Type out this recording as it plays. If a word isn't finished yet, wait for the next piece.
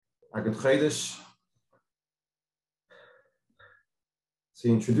A good Chodesh. So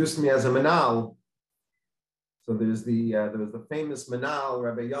he introduced me as a Manal. So there was the famous Manal,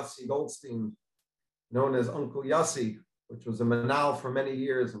 Rabbi Yossi Goldstein, known as Uncle Yossi, which was a Manal for many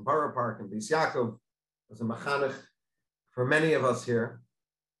years in Borough Park in Beis Yaakov, was a Machanech for many of us here.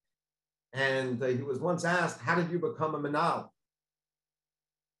 And he was once asked, how did you become a Manal?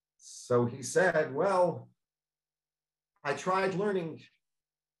 So he said, well, I tried learning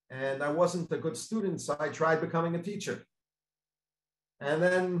and I wasn't a good student, so I tried becoming a teacher. And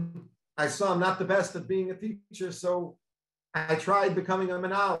then I saw I'm not the best at being a teacher, so I tried becoming a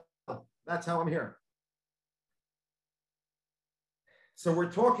Manal. That's how I'm here. So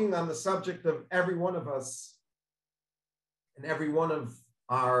we're talking on the subject of every one of us and every one of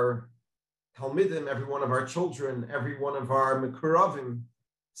our talmidim, every one of our children, every one of our mekuravim,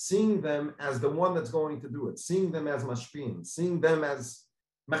 seeing them as the one that's going to do it, seeing them as mashpin, seeing them as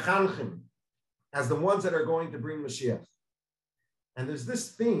mechanchim, as the ones that are going to bring Moshiach. And there's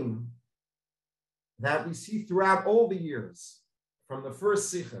this theme that we see throughout all the years, from the first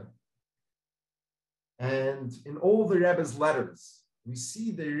Sikha, and in all the Rebbe's letters, we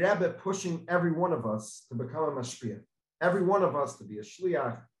see the Rebbe pushing every one of us to become a mashpia, every one of us to be a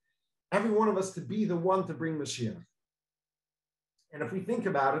shliach, every one of us to be the one to bring Moshiach. And if we think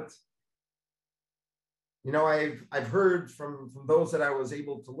about it, you know, I've heard from those that I was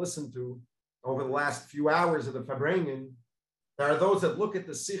able to listen to over the last few hours of the Farbrengen, there are those that look at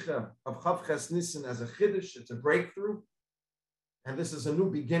the Sikha of Chavches Nissan as a chiddush, it's a breakthrough, and this is a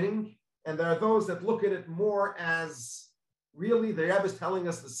new beginning. And there are those that look at it more as really the Rebbe is telling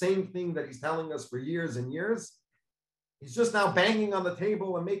us the same thing that he's telling us for years and years. He's just now banging on the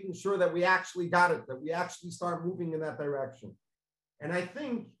table and making sure that we actually got it, that we actually start moving in that direction. And I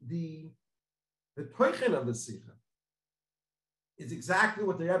think the toichin of the Sikha is exactly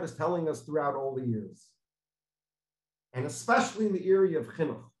what the Rebbe is telling us throughout all the years. And especially in the area of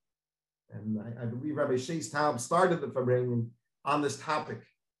chinuch. And I believe Rabbi Shloime Sternberg started the Farbrengen on this topic.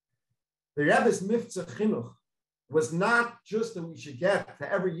 The Rebbe's mitzvah chinuch was not just that we should get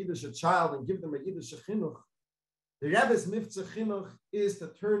to every Yiddish child and give them a Yiddish chinuch. The Rebbe's mitzvah chinuch is to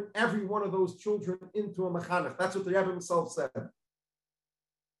turn every one of those children into a mechanech. That's what the Rebbe himself said.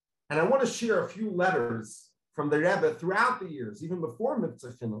 And I want to share a few letters from the Rebbe throughout the years, even before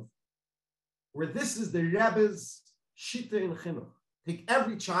mitzvah chinuch, where this is the Rebbe's shita in chinuch. Take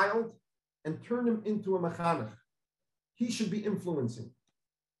every child and turn him into a mechanech. He should be influencing.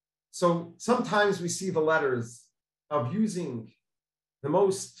 So sometimes we see the letters of using the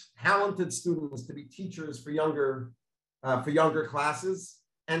most talented students to be teachers for younger classes.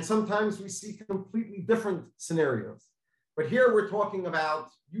 And sometimes we see completely different scenarios. But here we're talking about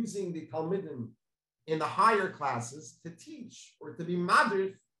using the talmidim in the higher classes to teach or to be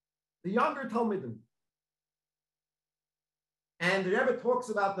madrich the younger talmidim. And the Rebbe talks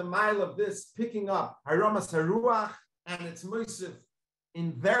about the mile of this picking up haramas haruach, and it's moisif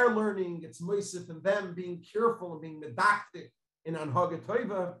in their learning, it's moisif in them being careful and being medactic in anhaga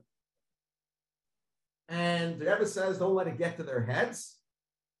toiva. And the Rebbe says, don't let it get to their heads.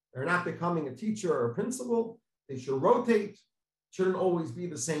 They're not becoming a teacher or a principal. They should rotate, shouldn't always be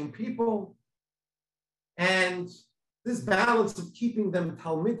the same people. And this balance of keeping them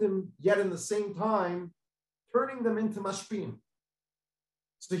talmidim, yet in the same time, turning them into mashpim.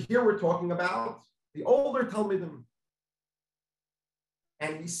 So here we're talking about the older talmidim.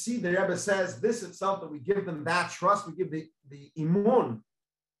 And we see the Rebbe says this itself, that we give them that trust, we give the imun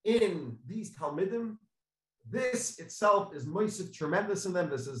in these talmidim. This itself is moisif, tremendous in them.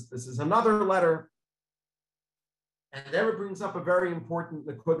 This is another letter. And the Rebbe brings up a very important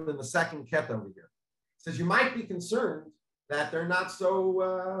likud in the second ket over here. It says you might be concerned that they're not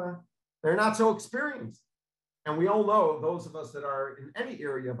so experienced. And we all know, those of us that are in any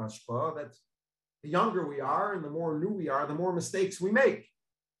area of hashpah, that the younger we are and the more new we are, the more mistakes we make.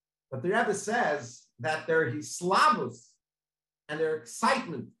 But the Rebbe says that their hislavus and their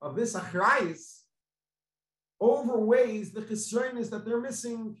excitement of this achrayis overweighs the chisronis that they're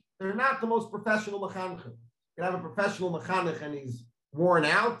missing. They're not the most professional mechanech. You can have a professional mechanech and he's worn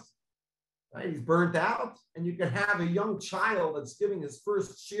out, right? He's burnt out. And you can have a young child that's giving his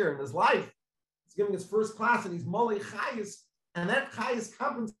first shir in his life. He's giving his first class and he's molei chayis, and that chayis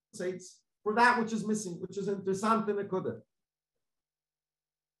compensates for that which is missing, which is interessant in the kudah.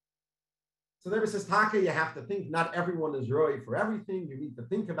 So the Rebbe says, Taka, you have to think not everyone is roi for everything. You need to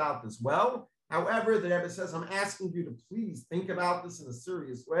think about this well. However, the Rebbe says, I'm asking you to please think about this in a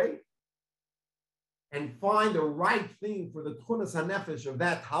serious way and find the right thing for the tchunas hanefesh of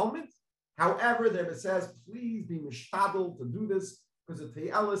that talmid. However, the Rebbe says, please be mishtadel to do this, because the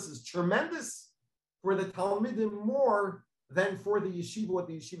Te'elis is tremendous for the talmidim more than for the yeshiva, what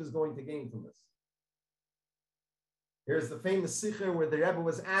the yeshiva is going to gain from this. Here's the famous sikha where the Rebbe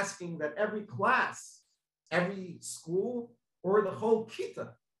was asking that every class, every school, or the whole kita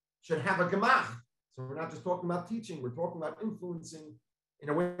should have a gemach. So we're not just talking about teaching, we're talking about influencing in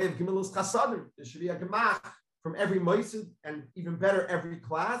a way of gemilus chasadim. There should be a gemach from every moisid, and even better, every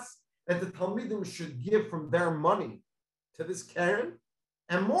class, that the talmidim should give from their money to this keren,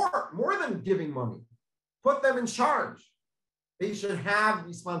 and more than giving money, put them in charge. They should have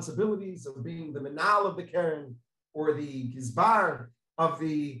responsibilities of being the menal of the keren, or the gizbar of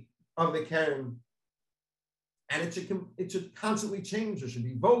the keren, and it should constantly change. There should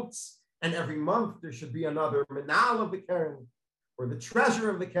be votes, and every month there should be another menal of the keren, or the treasurer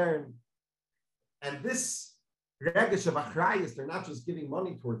of the keren. And this regesh of achrayus, they're not just giving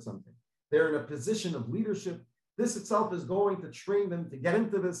money towards something. They're in a position of leadership. This itself is going to train them to get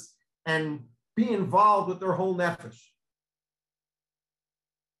into this and be involved with their whole nefesh.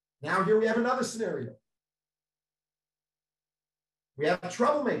 Now here we have another scenario. We have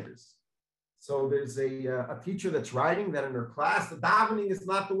troublemakers. So there's a teacher that's writing that in her class, the davening is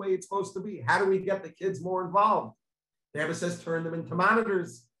not the way it's supposed to be. How do we get the kids more involved? The Rebbe says, turn them into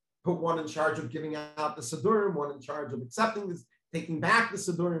monitors. Put one in charge of giving out the Siddurim, one in charge of accepting this, taking back the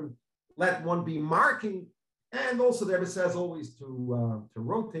Siddurim. Let one be marking. And also the Rebbe says always to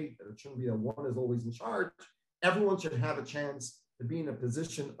rotate, that it shouldn't be that one is always in charge. Everyone should have a chance to be in a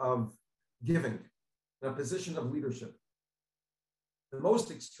position of giving, in a position of leadership. The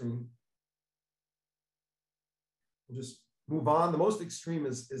most extreme, we'll just move on. The most extreme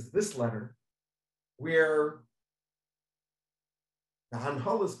is this letter, where the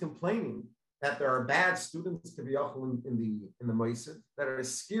Hanhal is complaining that there are bad students in the Moisid that are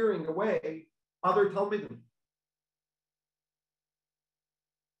scaring away other talmidim.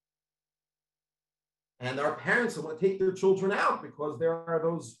 And there are parents who want to take their children out because there are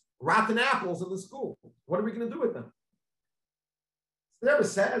those rotten apples in the school. What are we going to do with them? So the Rebbe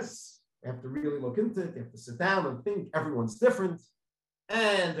says, you have to really look into it. You have to sit down and think. Everyone's different.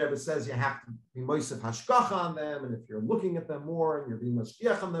 And the Rebbe says you have to be moisef hashgacha on them. And if you're looking at them more and you're being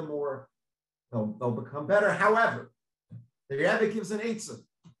mashgiach on them more, they'll become better. However, the Rebbe gives an eitzah.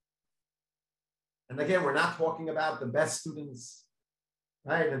 And again, we're not talking about the best students,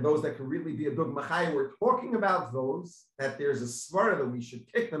 right? And those that can really be a dug machai. We're talking about those that there's a svara that we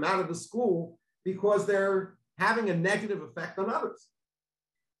should kick them out of the school because they're having a negative effect on others.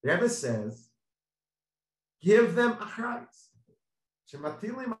 The Rebbe says, give them achrayus.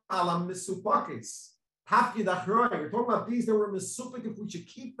 Shematilim alam misupakis. Tafkid achrayus. We're talking about these that were misupik if we should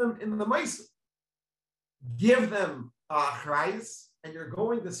keep them in the ma'aseh. Give them achrayus, and you're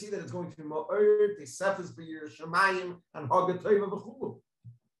going to see that it's going to be ma'or, tesefes b'yir shemayim, and hagatayva v'chulu.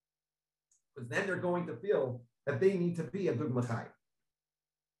 Because then they're going to feel that they need to be a dug machai.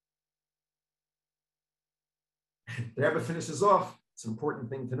 The Rebbe finishes off. It's an important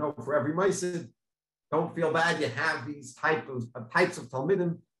thing to know for every Moisid. Don't feel bad. You have these types of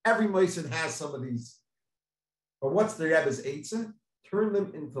talmidim. Every Moisid has some of these. But what's the Rebbe's eitzah? Turn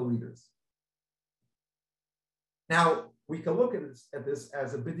them into leaders. Now, we can look at this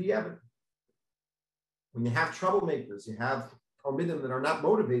as a b'diavad. When you have troublemakers, you have talmidim that are not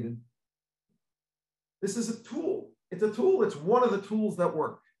motivated. This is a tool. It's a tool. It's one of the tools that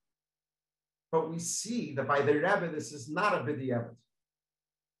work. But we see that by the Rebbe, this is not a b'diavad.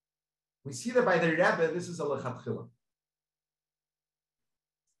 We see that by the Rebbe, this is a lechatchila.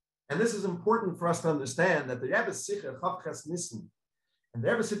 And this is important for us to understand that the Rebbe's sicher chavches Nissan, and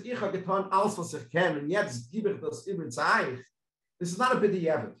the Rebbe said, "Ich habe getan alles, was ich kann, und jetzt gebe ich das über zu euch." This is not a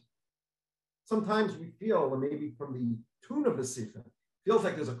b'diavad. Sometimes we feel, and maybe from the tune of the sicher, feels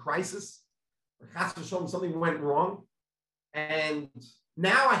like there's a crisis, or chas v'sholom, something went wrong, and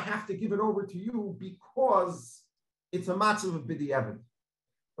now I have to give it over to you because it's a matzav of b'diavad.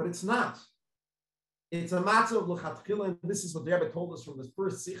 But it's not. It's a matzav of l'chatchila, and this is what the Rebbe told us from this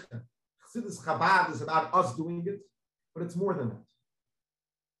first sikha. Chassidus Chabad is about us doing it, but it's more than that.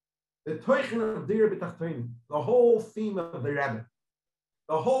 The toichin of dirah betachtonim, the whole theme of the Rebbe,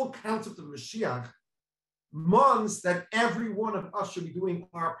 the whole concept of Moshiach, means that every one of us should be doing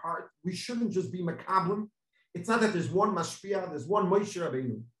our part. We shouldn't just be makablim. It's not that there's one mashpia, there's one Moshe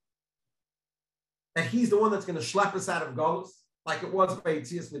Rabbeinu, that he's the one that's going to schlep us out of Geulah, like it was by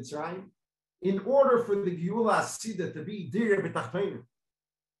Yetzias Mitzrayim. In order for the Geulah Asida to be dirah betachtonim,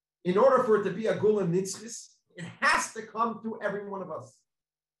 in order for it to be a Geulah nitzchis, it has to come through every one of us.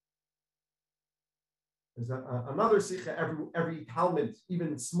 There's another sikha, every talmid,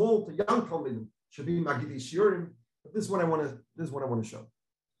 even small to young talmidim, should be magidi shiurim. But this is what I want This is what I want to show.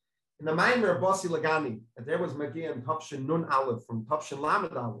 In the Maimer of Bossi Lagani, and there was Magia and Topshin Nun Aleph from Topshin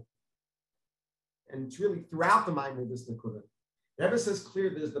Lamed Aleph. And it's really throughout the Maimer this Nekudah. The Rebbe says clear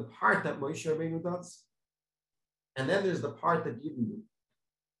there's the part that Moshe Rabbeinu does, and then there's the part that Yidden do.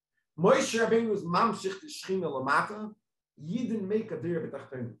 Moshe Rabbeinu's Mamshich the Shechina Lamata, Yidden make a dirah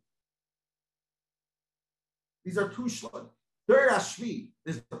betachtonim. These are two shlad. Dirah Shvi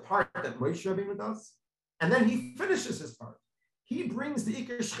is the part that Moshe Rabbeinu does, and then he finishes his part. He brings the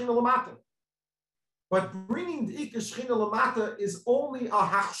Iker Shechina Lamata. But bringing the Iker Shechina Lamata is only a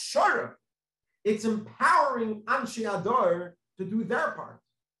hachshara. It's empowering Anshe Ador to do their part.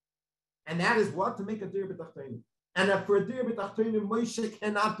 And that is what? To make a dirah betachtonim. And for a dirah betachtonim, Moshe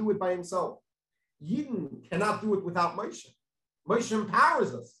cannot do it by himself. Yidden cannot do it without Moshe. Moshe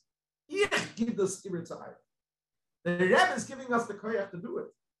empowers us. Ich give us iritzayr. The Rebbe is giving us the koyach to do it.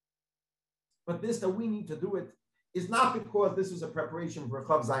 But this that we need to do it is not because this is a preparation for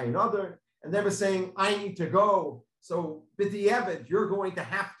Chav Zayin Adar, and they were saying, I need to go, so b'di'evet, you're going to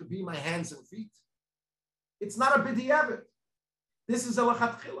have to be my hands and feet. It's not a b'di'evet. This is a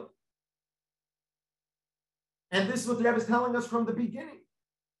lachatchila. And this is what the Rebbe is telling us from the beginning.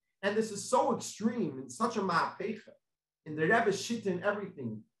 And this is so extreme, in such a ma'apecha, in the Rebbe's shit in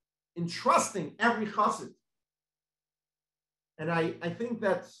everything, in trusting every chassid. And I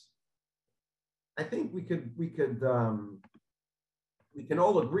think we can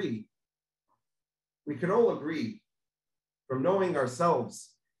all agree. We can all agree from knowing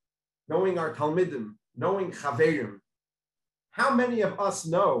ourselves, knowing our talmidim, knowing chaverim. How many of us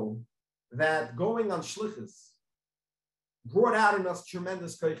know that going on shlichus brought out in us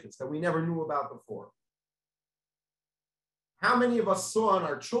tremendous kochos that we never knew about before? How many of us saw in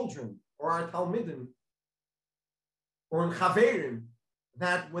our children or our talmidim or in chaverim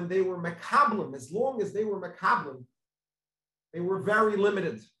that when they were makablim, as long as they were makablim, they were very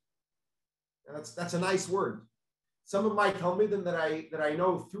limited. And that's a nice word. Some of my talmidim that I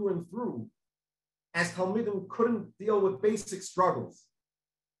know through and through, as talmidim couldn't deal with basic struggles,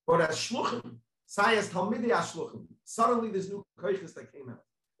 but as shluchim, say as talmidei shluchim, suddenly there's new kochos that came out.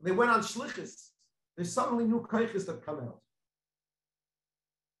 And they went on shlichus. There's suddenly new kochos that come out.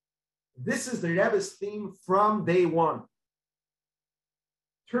 This is the Rebbe's theme from day one,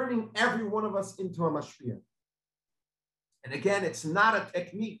 turning every one of us into a mashpia. And again, it's not a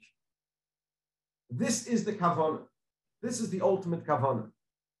technique. This is the kavanah. This is the ultimate kavanah.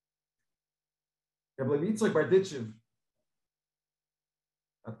 Rabbi Yitzchak Barditchev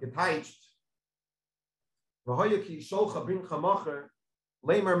hat geteicht, v'hoya ki sholcha bin chamacher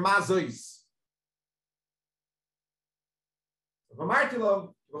leimer mazois. V'amarti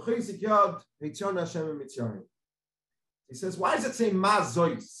lo v'choyzik yod v'itzion Hashem v'mitzrayim. He says, why does it say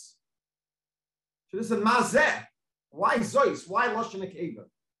mazois? Should it say mazeh? Why zois? Why lashon akeva?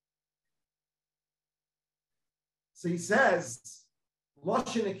 So he says,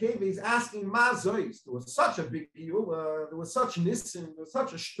 lashon akeva, he's asking mazois. There was such a big Geulah, there was such Nissan, there was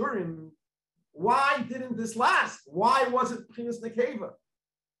such a shturim. Why didn't this last? Why was it b'chinas nekeva?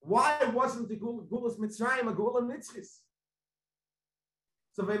 Why wasn't the Geulas Mitzrayim a Geulah nitzchis?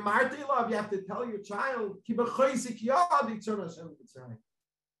 So you have to tell your child,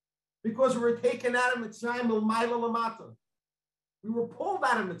 because we were taken out of Mitzrayim, we were pulled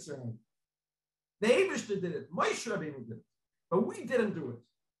out of Mitzrayim. The Eibishter did it, Moshe Rabbeinu did it, but we didn't do it.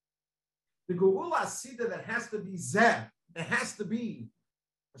 The Geulah Sida that has to be Zeh, it has to be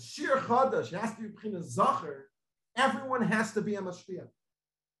a Shir Chodesh, it has to be B'chinas Zacher, everyone has to be a Mashpia.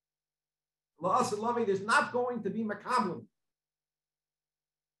 There's not going to be Makablim.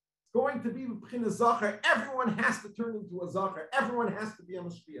 Going to be b'chinas zacher. Everyone has to turn into a zacher. Everyone has to be a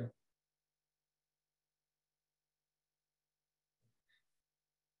mashpia.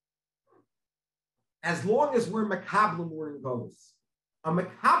 As long as we're makablim, we're in golos. A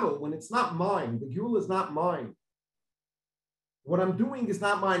makabel, when it's not mine, the Geulah is not mine. What I'm doing is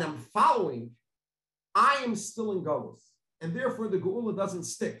not mine. I'm following. I am still in golos, and therefore the Geulah doesn't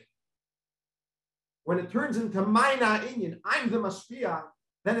stick. When it turns into mina inyan, I'm the mashpia.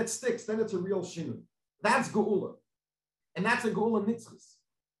 Then it sticks, then it's a real shinui. That's Geulah. And that's a Geulah nitzchis.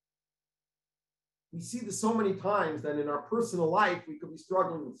 We see this so many times that in our personal life, we could be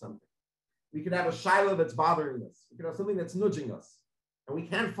struggling with something. We could have a shaila that's bothering us. We could have something that's nudging us. And we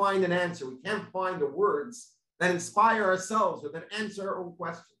can't find an answer. We can't find the words that inspire ourselves or that answer our own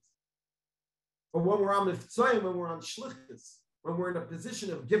questions. But when we're on mitzvah, when we're on shlichus, when we're in a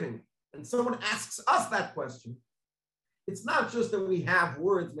position of giving, and someone asks us that question, it's not just that we have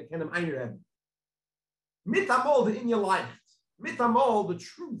words, mekenim einreden. Mitamol the inya leicht. Mitamol, the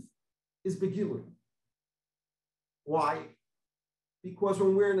truth is begilui. Why? because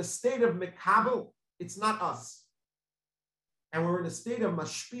when we're in a state of mekabel, it's not us. And we're in a state of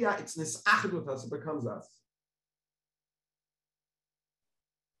mashpia, it's nisachid with us, it becomes us.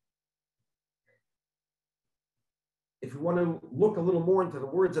 If you want to look a little more into the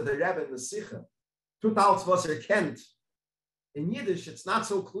words of the Rebbe in the Sikha, tut als was kennt. In Yiddish, it's not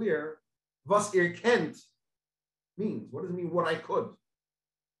so clear was kennt means. What does it mean, what I could?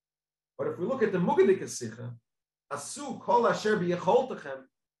 But if we look at the Mugadik Sikha, asu kol asher b'yecholtechem,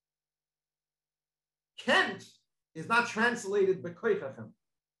 kennt is not translated b'koichachem.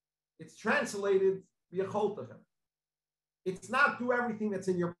 It's translated b'yecholtechem. It's not do everything that's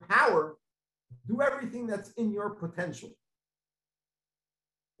in your power, do everything that's in your potential,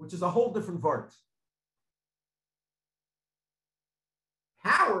 which is a whole different word.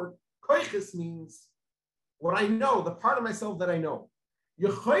 Power, kochos, means what I know, the part of myself that I know.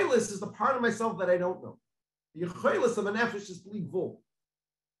 Yecholis is the part of myself that I don't know. The yecholis of a nefesh is bleak vul.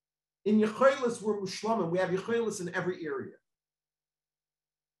 In yecholis, we're mushlamim. We have yecholis in every area.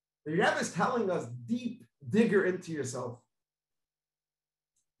 The Rebbe is telling us, deep digger into yourself.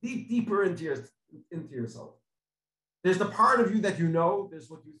 Deeper into yourself. There's the part of you that you know, there's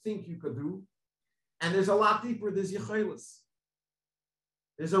what you think you could do, and there's a lot deeper, there's yecholis.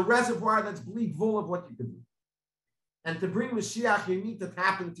 There's a reservoir that's bleak full of what you could do. And to bring Moshiach, you need to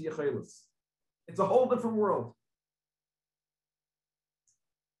tap into yecholis. It's a whole different world.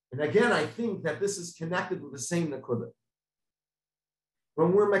 And again, I think that this is connected with the same nakuda.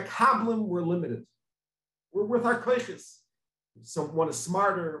 When we're mekablim, we're limited. We're with our kochos. So one is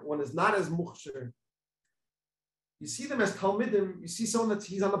smarter, one is not as muchsher. You see them as talmidim. You see someone that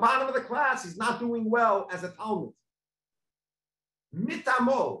he's on the bottom of the class. He's not doing well as a talmid.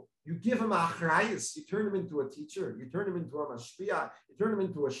 Mitamo, you give him a achrayus. You turn him into a teacher. You turn him into a mashpia. You turn him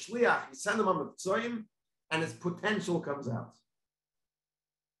into a shliach. You send him on the tzoyim, and his potential comes out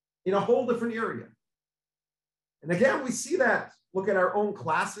in a whole different area. And again, we see that. Look at our own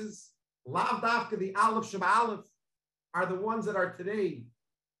classes. Lav dafka, the aleph sheba aleph, are the ones that are today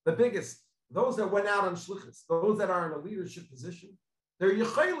the biggest. Those that went out on shlichus, those that are in a leadership position, their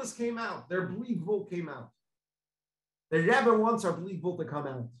yecholis came out, their bleak vul came out. The Rebbe wants our bleak vul to come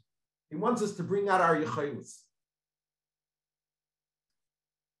out. He wants us to bring out our yecholis.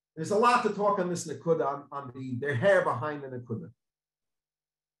 There's a lot to talk on this nakuda, on their hair behind the nakuda.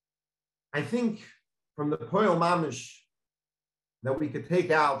 I think from the poil mamish that we could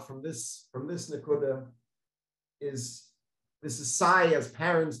take out from this nakuda is this is sai as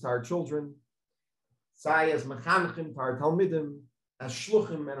parents to our children, sai as mechanchim to our talmidim, as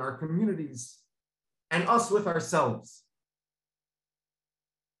shluchim and our communities, and us with ourselves.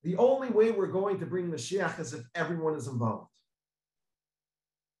 The only way we're going to bring Moshiach is if everyone is involved.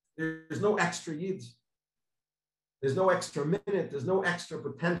 There's no extra yid. There's no extra minute. There's no extra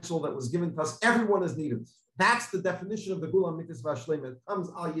potential that was given to us. Everyone is needed. That's the definition of the Geulah mitzvah shleima. It comes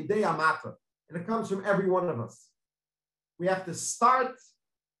al yidei amata, and it comes from every one of us. We have to start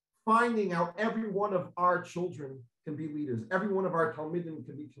finding out every one of our children can be leaders. Every one of our talmidim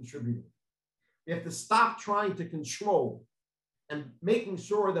can be contributing. We have to stop trying to control and making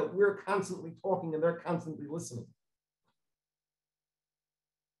sure that we're constantly talking and they're constantly listening.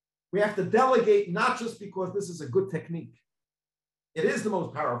 We have to delegate, not just because this is a good technique. It is the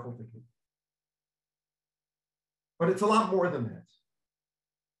most powerful technique. But it's a lot more than that.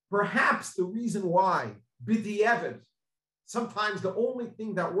 Perhaps the reason why b'di'evid, sometimes the only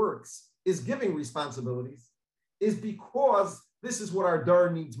thing that works is giving responsibilities, is because this is what our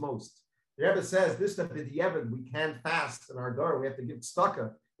dirah needs most. The Rebbe says this, that b'di'evid, we can't fast in our dirah, we have to give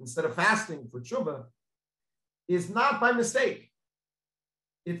tzedakah instead of fasting for tshuva, is not by mistake.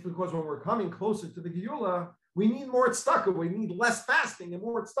 It's because when we're coming closer to the Geulah, we need more tzedakah, we need less fasting and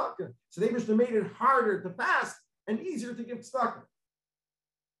more tzedakah. So they must have made it harder to fast and easier to give tzedakah.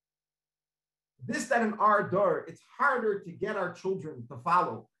 This, that in our door, it's harder to get our children to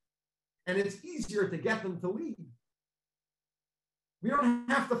follow, and it's easier to get them to lead. We don't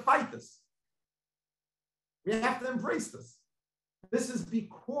have to fight this. We have to embrace this. This is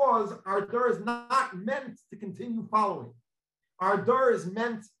because our door is not meant to continue following. Our door is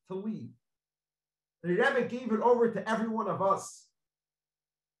meant to lead. The Rebbe gave it over to every one of us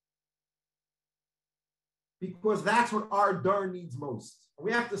because that's what our door needs most.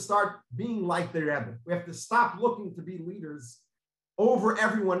 We have to start being like the Rebbe. We have to stop looking to be leaders over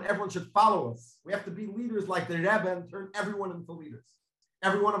everyone. Everyone should follow us. We have to be leaders like the Rebbe and turn everyone into leaders.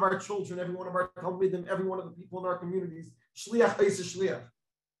 Every one of our children, every one of our talmidim, every one of the people in our communities. Shliach eisa shliach.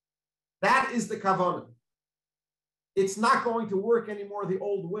 That is the kavanah. It's not going to work anymore the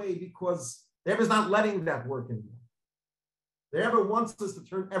old way because the Rebbe is not letting that work anymore. The Rebbe wants us to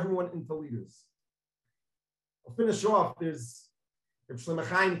turn everyone into leaders. I'll finish off. There's Rabbi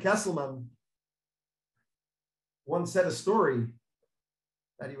Shloime Kesselman once said a story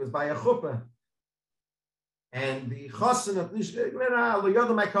that he was by a chuppah, and the chassan of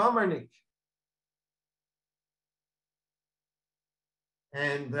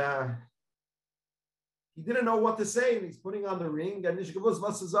and he didn't know what to say, and he's putting on the ring,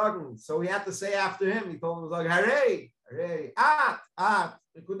 and so he had to say after him. He told him, "Hooray, hooray, at,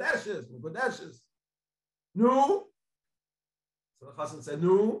 mekudeshes, no." So the chassan said,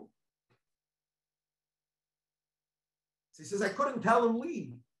 "No." So he says, "I couldn't tell him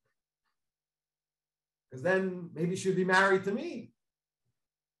leave, because then maybe she'd be married to me."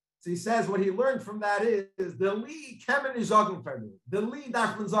 So he says what he learned from that is the lead kemen is zogen for you. The lead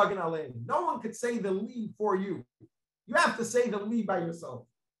darfman zogen alein. No one could say the lead for you. You have to say the lead by yourself.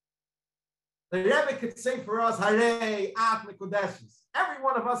 The Rebbe could say for us, "Harei at mekudeshes." Every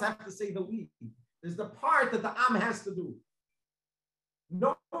one of us have to say the lead. There's the part that the Am has to do.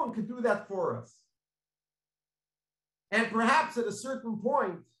 No one could do that for us. And perhaps at a certain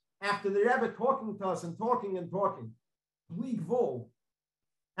point, after the Rebbe talking to us and talking, bleak vol,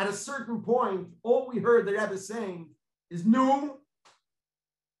 at a certain point, all we heard the Rebbe saying is no.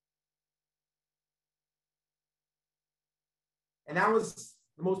 And that was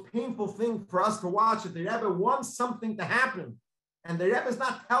the most painful thing for us to watch. That the Rebbe wants something to happen, and the Rebbe is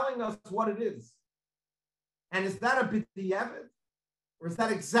not telling us what it is. And is that a b'diavad? Or is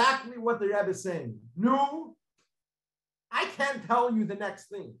that exactly what the Rebbe is saying? No, I can't tell you the next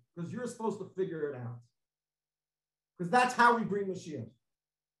thing, because you're supposed to figure it out. Because that's how we bring Moshiach.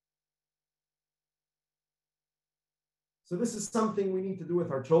 So this is something we need to do with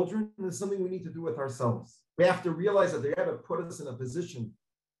our children, and this is something we need to do with ourselves. We have to realize that the Rebbe put us in a position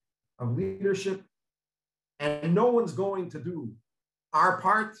of leadership, and no one's going to do our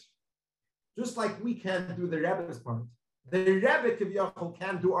part, just like we can't do the Rebbe's part. The Rebbe Kiviyachol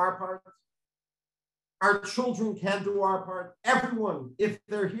can do our part. Our children can do our part. Everyone, if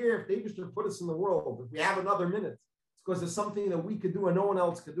they're here, if they wish to put us in the world, if we have another minute, it's because there's something that we could do and no one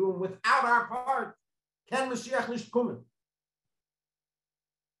else could do. And without our part, can Moshiach nicht kommen?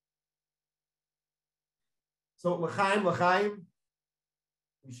 So l'chaim,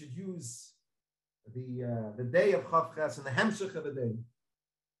 we should use the day of Chavches and the hemshech of the day,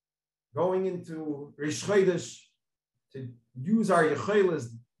 going into Rish Chodesh, to use our yechelas,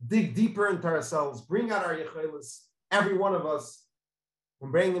 dig deeper into ourselves, bring out our yechelas, every one of us,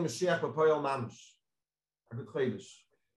 and bring the Moshiach b'poyel mamish. A good Chodesh.